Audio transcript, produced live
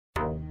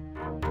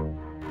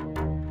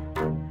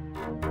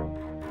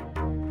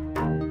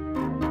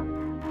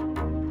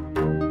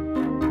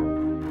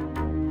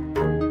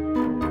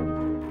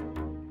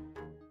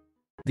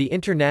The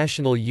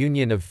International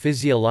Union of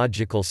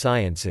Physiological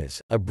Sciences,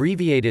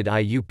 abbreviated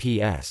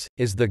IUPS,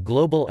 is the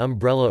global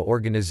umbrella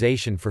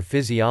organization for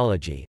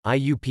physiology.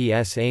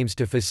 IUPS aims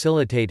to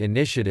facilitate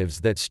initiatives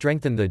that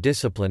strengthen the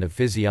discipline of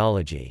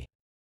physiology.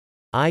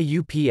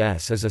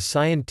 IUPS is a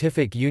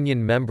scientific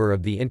union member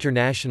of the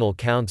International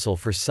Council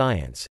for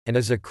Science, and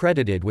is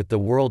accredited with the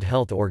World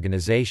Health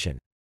Organization.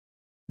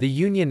 The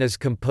union is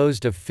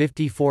composed of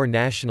 54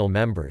 national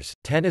members,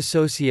 10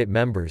 associate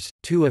members,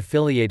 2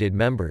 affiliated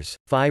members,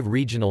 5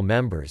 regional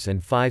members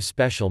and 5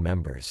 special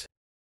members.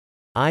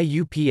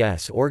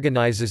 IUPS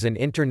organizes an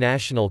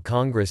international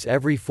congress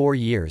every 4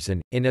 years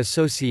and, in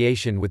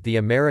association with the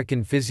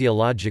American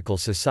Physiological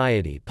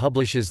Society,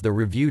 publishes the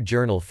review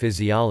journal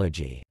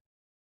Physiology.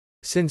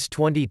 Since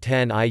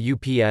 2010,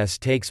 IUPS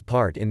takes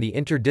part in the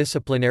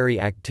interdisciplinary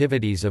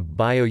activities of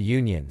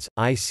bio-unions,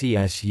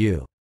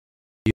 ICSU.